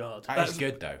God. that is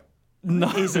good though. No,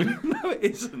 it isn't. No, it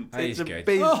isn't. That It's is good.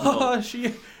 abysmal. Oh,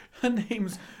 her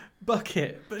name's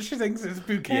Bucket, but she thinks it's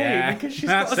Bouquet Yeah, because she's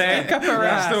that's got a it. stick up her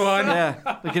That's ass. the one.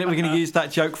 Yeah, we're going to use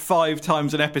that joke 5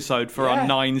 times an episode for our Yeah.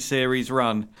 9-series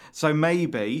run. So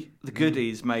maybe The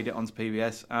Goodies made it onto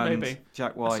PBS and Maybe.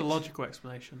 Jack White. That's a logical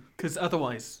explanation. Because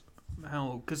otherwise,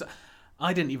 how? Because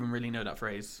I didn't even really know that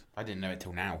phrase. I didn't know it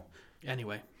till now.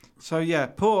 Anyway, So yeah,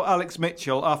 poor Alex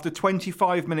Mitchell, after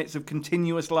 25 minutes of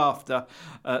continuous laughter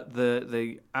at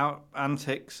the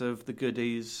antics of the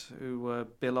Goodies, who were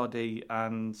Bill Oddie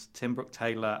and Tim Brooke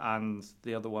Taylor and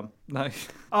the other one. No.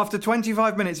 After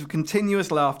 25 minutes of continuous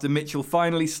laughter, Mitchell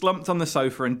finally slumped on the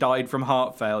sofa and died from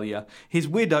heart failure. His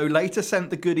widow later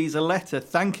sent the Goodies a letter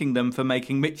thanking them for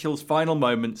making Mitchell's final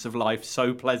moments of life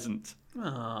so pleasant.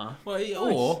 ah, Well,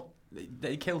 or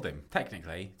they killed him.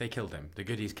 Technically, they killed him. The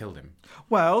Goodies killed him.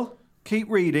 Well, keep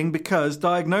reading, because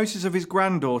diagnosis of his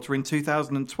granddaughter in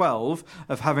 2012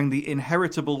 of having the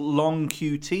inheritable long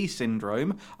QT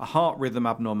syndrome, a heart rhythm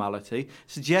abnormality,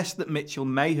 suggests that Mitchell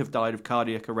may have died of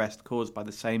cardiac arrest caused by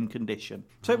the same condition.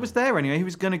 So it was there anyway. He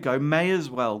was going to go, may as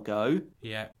well go,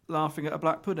 Yeah, laughing at a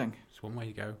black pudding. it's one way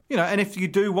to go. You know, and if you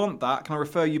do want that, can I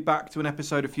refer you back to an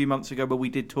episode a few months ago where we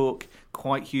did talk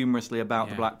quite humorously about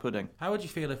the Yeah. black pudding? How would you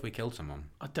feel if we killed someone?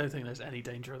 I don't think there's any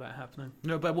danger of that happening.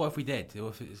 No, but what if we did? Or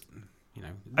if it's, you know,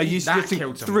 Are you that suggesting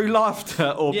killed through someone? laughter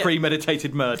or Yeah.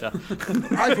 premeditated murder?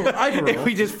 Either If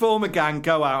we just form a gang,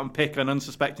 go out and pick an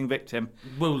unsuspecting victim.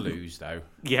 We'll lose though.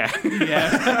 Yeah.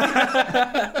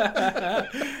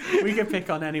 We could pick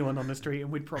on anyone on the street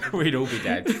and we'd probably. We'd all be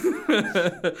dead.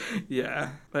 Yeah,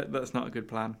 that's not a good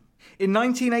plan. In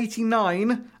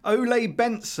 1989, Ole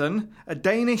Benson, a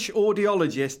Danish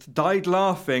audiologist, died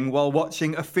laughing while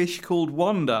watching A Fish Called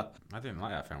Wanda. I didn't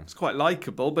like that film. It's quite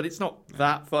likeable, but it's not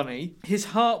that funny. His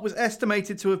heart was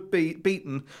estimated to have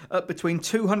beaten at between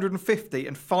 250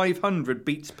 and 500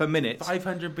 beats per minute.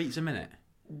 500 beats a minute.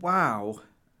 Wow.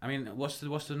 I mean, what's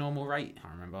the normal rate? I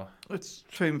can't remember. It's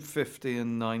between 50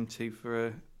 and 90 for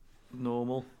a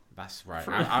normal. That's right.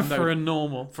 For, I'm no, for a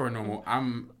normal. for a normal.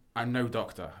 I'm no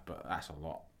doctor, but that's a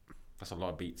lot. That's a lot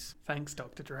of beats. Thanks,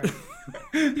 Dr. Dre.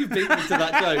 You beat me to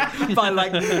that joke by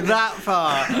like that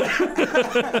far.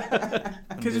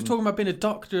 Because you're talking about being a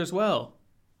doctor as well.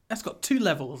 That's got 2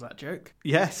 levels, that joke.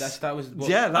 Yes. That was. What,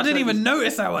 Yeah, I didn't even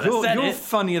notice that when I said You're it.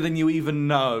 funnier than you even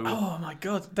know. Oh my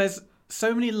God. There's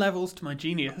so many levels to my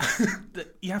genius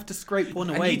that you have to scrape one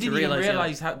And away you to didn't even realise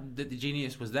realise how that the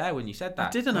genius was there when you said that.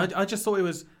 I didn't. I just thought it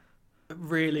was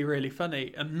really, really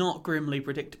funny and not grimly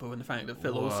predictable in the fact that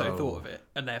Phil also Whoa. thought of it,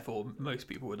 and therefore most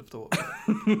people would have thought of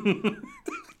it.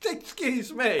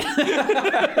 Excuse me.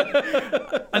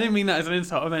 I didn't mean that as an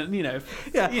insult. I meant,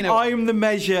 Yeah, you know, I'm the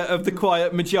measure of the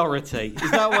quiet majority.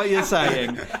 Is that what you're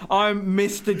saying? I'm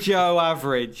Mr. Joe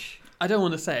Average. I don't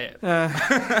want to say it.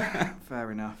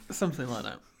 Fair enough. Something like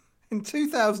that. In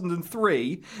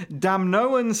 2003,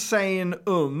 Damnoen Sain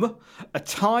a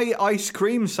Thai ice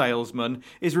cream salesman,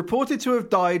 is reported to have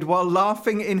died while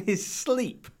laughing in his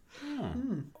sleep.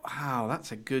 Wow,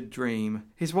 that's a good dream.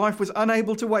 His wife was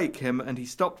unable to wake him, and he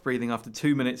stopped breathing after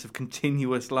 2 minutes of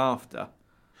continuous laughter.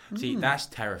 See, that's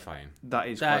terrifying. That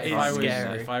is That quite is frightening.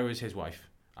 scary. If I was his wife,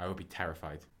 I would be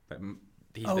terrified. That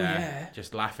he's Oh, there, yeah.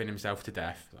 just laughing himself to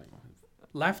death. Like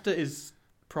Laughter is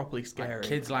properly scary.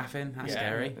 kids laughing, that's Yeah.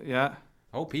 scary. Yeah.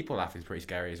 Old people laughing is pretty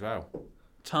scary as well.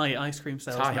 Thai ice cream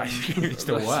salesman. Thai ice cream is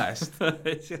the worst.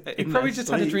 He probably just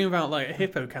had a dream about like a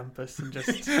hippocampus and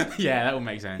just Yeah, that would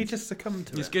make sense. he just succumbed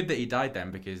to It's it. good that he died then,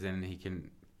 because then he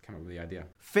can came up with the idea.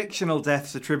 Fictional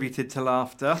deaths attributed to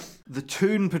laughter. The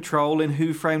Toon Patrol in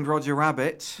Who Framed Roger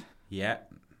Rabbit. Yeah,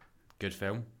 good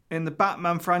film. In the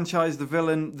Batman franchise, the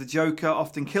villain, the Joker,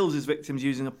 often kills his victims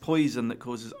using a poison that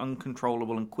causes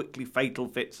uncontrollable and quickly fatal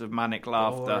fits of manic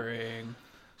laughter. Boring.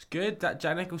 It's good. That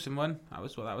Jack Nicholson one, that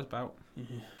was what that was about.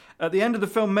 At the end of the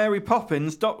film Mary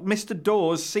Poppins, Mr.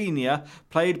 Dawes Sr.,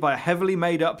 played by a heavily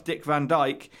made-up Dick Van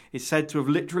Dyke, is said to have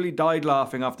literally died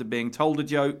laughing after being told a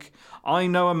joke. I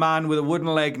know a man with a wooden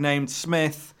leg named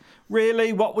Smith.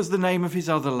 Really? What was the name of his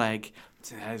other leg?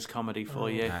 There's comedy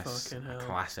for you. That's fucking hell. a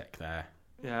classic there.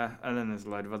 Yeah, and then there's a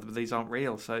load of other, but these aren't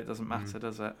real, so it doesn't matter,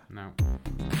 does it? No.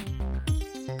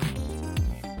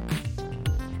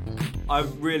 I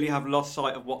really have lost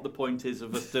sight of what the point is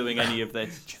of us doing any of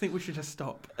this. Do you think we should just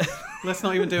stop? Let's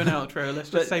not even do an outro.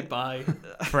 Let's just say bye.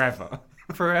 Forever.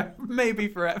 Forever. Maybe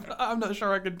forever. I'm not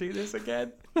sure I can do this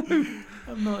again.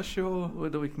 I'm not sure.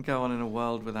 Whether we can go on in a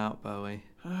world without Bowie.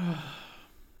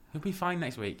 He'll be fine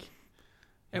next week.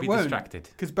 He'll It be won't. distracted.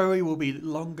 Because Bowie will be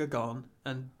longer gone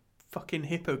and fucking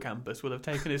Hippocampus will have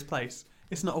taken his place.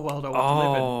 It's not a world I want to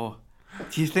live in. Oh,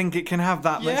 do you think it can have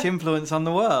that much Yeah. influence on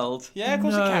the world? Yeah, of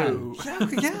course No. it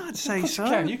can. Yeah, I'd say so.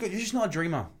 You can. You're just not a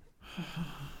dreamer.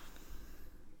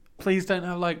 Please don't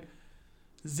have like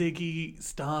Ziggy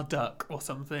Starduck or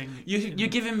something. You're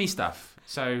giving me stuff,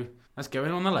 so let's go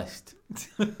in on the list.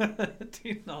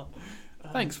 Do not.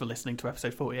 Thanks for listening to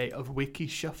episode 48 of Wiki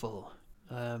Shuffle.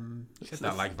 Said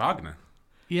that like Wagner.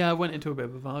 Yeah, I went into a bit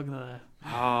of a Wagner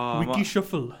there. Oh, Wiki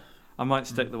Shuffle. I might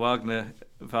stick the Wagner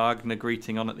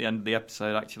greeting on at the end of the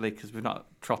episode, actually, because we've not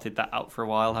trotted that out for a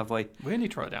while, have we? We only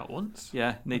tried it out once.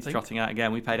 Yeah, needs think. trotting out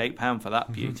again. We paid £8 for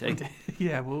that beauty.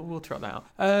 Yeah, we'll trot that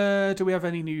out. Do we have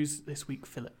any news this week,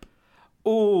 Philip?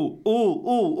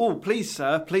 Please,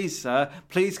 sir.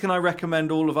 Please, can I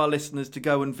recommend all of our listeners to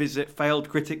go and visit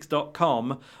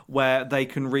failedcritics.com, where they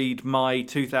can read my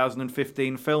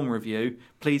 2015 film review.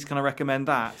 Please, can I recommend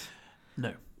that?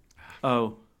 No.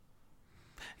 Oh.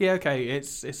 Yeah, okay.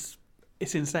 It's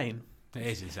insane. It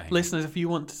is insane. Listeners, if you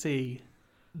want to see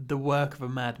the work of a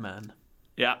madman,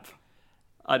 Yep.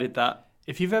 I did that.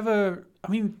 if you've ever... I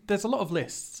mean, there's a lot of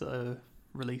lists that are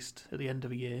released at the end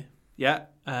of a year. Yeah.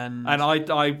 And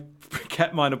I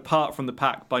kept mine apart from the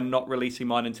pack by not releasing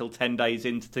mine until 10 days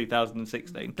into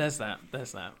 2016. there's that.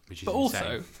 Which is But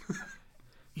also,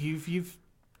 insane. you've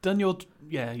done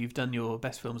your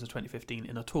best films of 2015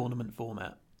 in a tournament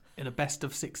format, in a best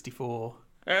of 64,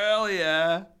 Hell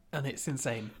yeah. and it's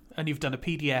insane. And you've done a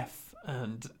PDF,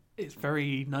 and it's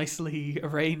very nicely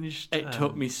arranged. It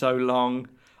took me so long.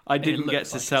 I didn't get looks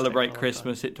to like it's celebrate taken a long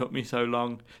Christmas. It took me so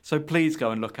long. So please go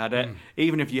and look at it.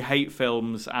 Even if you hate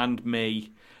films and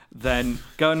me, then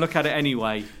go and look at it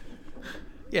anyway.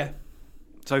 Yeah.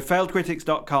 So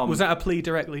failedcritics.com. Was that a plea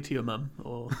directly to your mum,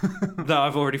 or? No,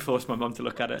 I've already forced my mum to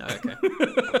look at it. Okay.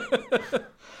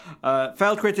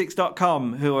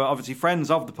 Failedcritics.com, who are obviously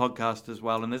friends of the podcast as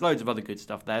well, and there's loads of other good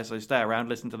stuff there, so stay around,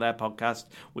 listen to their podcast,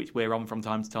 which we're on from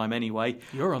time to time anyway.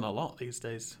 You're on a lot these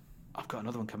days. I've got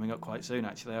another one coming up quite soon,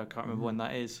 actually. I can't remember when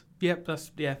that is. Yep,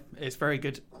 it's very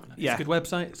good. It's a good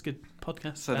website, it's a good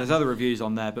podcast. So there's other reviews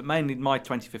on there, but mainly my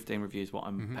 2015 review is what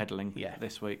I'm peddling Yeah.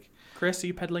 this week. Chris, are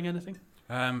you peddling anything?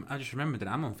 I just remembered that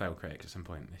I'm on Failed Critics at some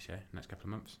point this year, next couple of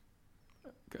months.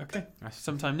 Okay. That's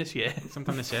Sometime this year.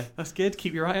 sometime this year. That's good.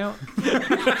 Keep your eye out.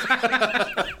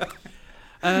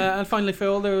 And finally,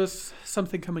 Phil, there was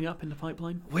something coming up in the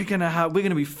pipeline. We're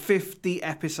gonna be 50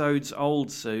 episodes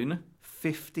old soon.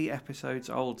 50 episodes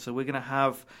old. So we're gonna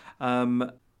have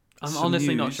I'm some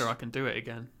honestly not news. sure I can do it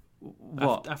again.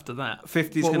 What? After that?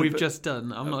 50's what gonna we've be- just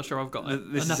done. I'm not sure I've got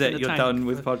This enough is it. in the You're tank done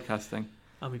with for- podcasting.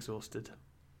 I'm exhausted.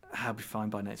 I'll be fine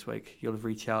by next week. You'll have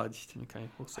recharged. Okay,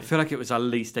 we'll see. I feel like it was our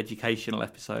least educational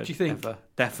episode. Do you think? Ever.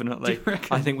 Definitely. Do you reckon?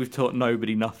 I think we've taught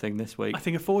nobody nothing this week. I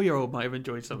think a 4-year-old might have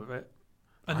enjoyed some of it.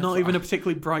 And I not thought- even a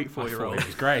particularly bright I thought 4-year-old. it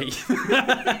was great.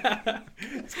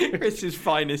 Chris's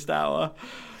finest hour.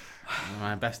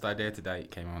 My best idea to date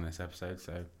came on this episode,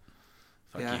 so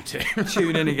fuck Yeah. you two.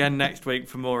 Tune in again next week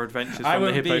for more adventures I from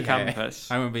the won't be here. hippocampus.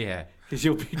 I won't be here. Because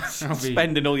you'll be I'll be-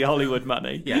 spending all your Hollywood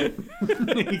money. Yeah. You're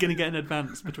going to get an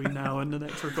advance between now and the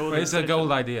next recording. Well, it's a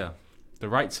gold idea. The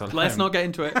rights are Let's not get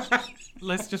into it.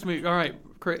 Let's just move. All right,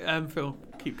 Phil,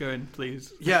 keep going,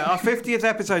 please. Yeah, our 50th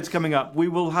episode's coming up. We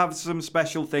will have some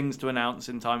special things to announce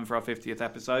in time for our 50th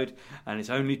episode, and it's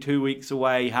only 2 weeks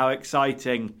away. How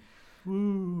exciting!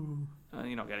 Woo.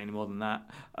 You're not getting any more than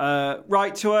that.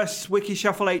 Write to us, Wiki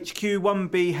Shuffle HQ,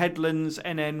 1B Headlands,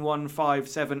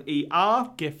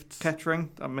 NN157ER. Gifts. Kettering.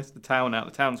 I missed the town out.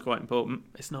 The town's quite important.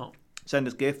 It's not. Send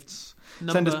us gifts.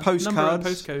 Number, Send us postcards. Number and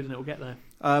postcode and it will get there.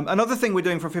 Another thing we're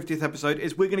doing for our 50th episode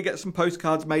is we're going to get some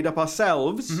postcards made up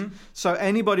ourselves. Mm-hmm. So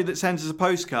anybody that sends us a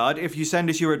postcard, if you send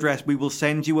us your address, we will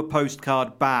send you a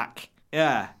postcard back.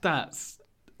 Yeah. That's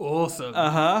awesome.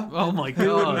 Uh-huh. Oh, my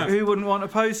God. Who wouldn't want a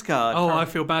postcard? Oh, I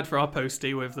feel bad for our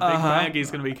postie with the big bag he's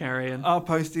going to be carrying. Our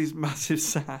postie's massive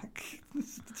sack.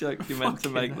 That's the joke you meant to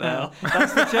make hell. there.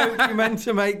 That's the joke you meant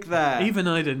to make there. Even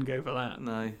I didn't go for that.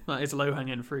 No. That is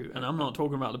low-hanging fruit, and I'm not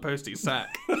talking about the postie's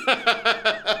sack.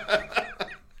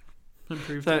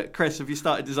 So, Chris, have you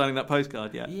started designing that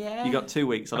postcard yet? Yeah. You got 2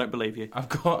 weeks. I don't believe you. I've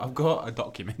got a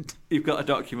document. You've got a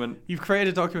document. You've created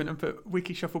a document and put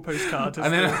Wiki Shuffle postcard.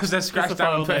 And then I just scratched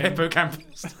down and put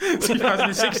Hippocampus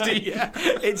 2060. Yeah.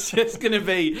 It's just going to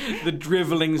be the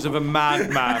dribblings of a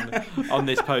madman on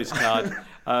this postcard.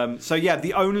 So yeah,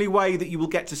 the only way that you will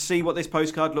get to see what this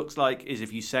postcard looks like is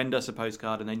if you send us a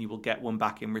postcard, and then you will get one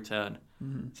back in return.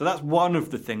 Mm-hmm. So that's one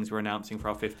of the things we're announcing for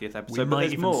our 50th episode. We but might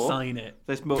there's even more. sign it.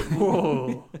 There's more.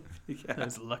 Whoa. Yeah.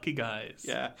 Those lucky guys.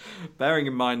 Yeah. Bearing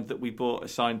in mind that we bought a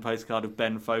signed postcard of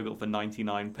Ben Fogle for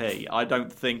 99p, I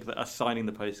don't think that us signing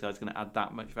the postcard is going to add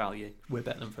that much value. We're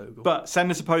better than Fogle. But send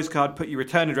us a postcard, put your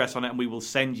return address on it, and we will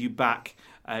send you back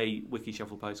a Wiki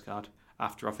Shuffle postcard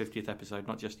after our 50th episode,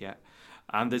 not just yet.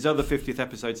 And there's other 50th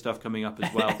episode stuff coming up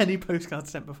as well. Any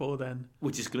postcards sent before then?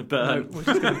 We're just going to burn. No, we're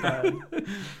just going to burn.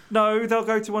 No, they'll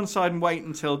go to one side and wait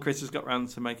until Chris has got round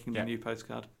to making the new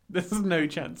postcard. There's no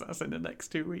chance that's in the next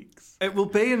 2 weeks. It will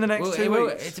be in the next 2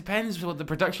 weeks. It depends what the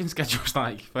production schedule's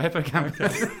like for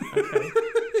Hippocampus. Okay.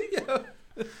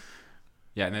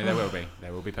 Yeah, no, there will be.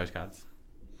 There will be postcards.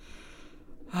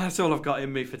 That's all I've got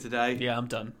in me for today. Yeah, I'm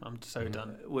done. I'm so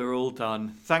done. We're all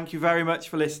done. Thank you very much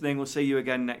for listening. We'll see you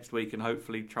again next week, and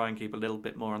hopefully try and keep a little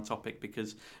bit more on topic,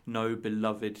 because no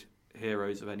beloved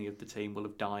heroes of any of the team will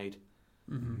have died.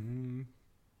 Mm-hmm.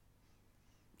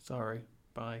 Sorry.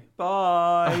 Bye.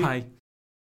 Bye. Bye.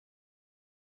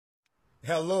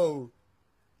 Hello,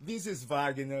 this is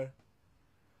Wagner,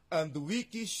 and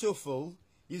Wiki Shuffle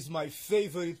is my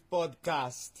favorite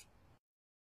podcast.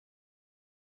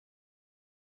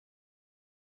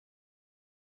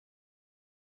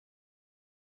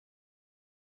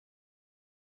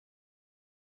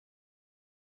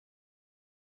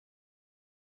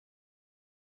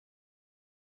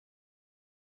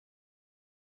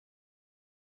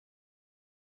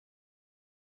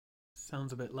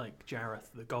 Sounds a bit like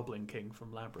Jareth, the Goblin King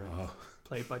from Labyrinth, Oh.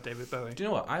 played by David Bowie. Do you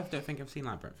know what? I don't think I've seen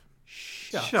Labyrinth.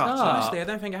 Shut up. up. Honestly, I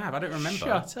don't think I have. I don't remember.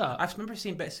 Shut up. I remember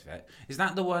seeing bits of it. Is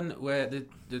that the one where the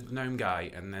gnome guy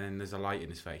and then there's a light in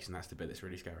his face, and that's the bit that's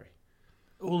really scary?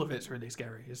 All of it's really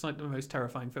scary. It's like the most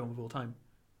terrifying film of all time.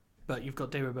 But you've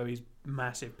got David Bowie's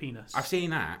massive penis. I've seen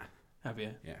that. Have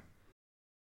you? Yeah.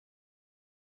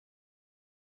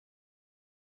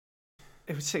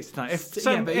 It was 69. If still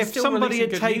somebody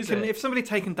releasing had good music. if somebody had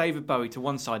taken David Bowie to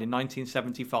one side in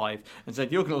 1975 and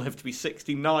said, "You're going to live to be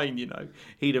 69," you know,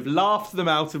 he'd have laughed them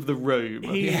out of the room.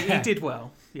 He did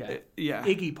well. Yeah. Yeah.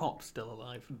 Iggy Pop's still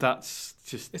alive. That's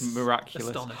just It's miraculous.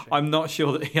 astonishing. I'm not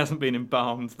sure that he hasn't been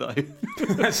embalmed though.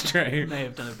 That's true. May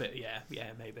have done a bit.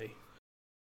 Yeah, maybe.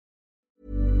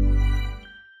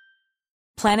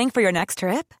 Planning for your next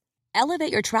trip?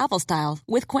 Elevate your travel style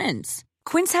with Quince.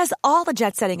 Quince has all the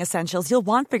jet-setting essentials you'll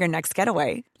want for your next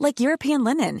getaway, like European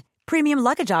linen, premium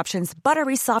luggage options,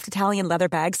 buttery soft Italian leather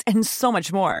bags, and so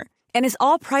much more. And is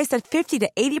all priced at 50 to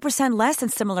 80% less than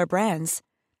similar brands.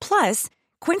 Plus,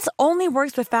 Quince only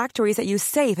works with factories that use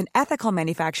safe and ethical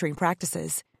manufacturing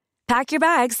practices. Pack your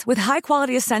bags with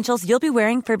high-quality essentials you'll be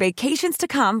wearing for vacations to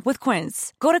come with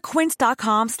Quince. Go to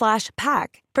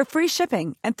quince.com/pack for free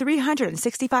shipping and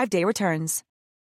 365-day returns.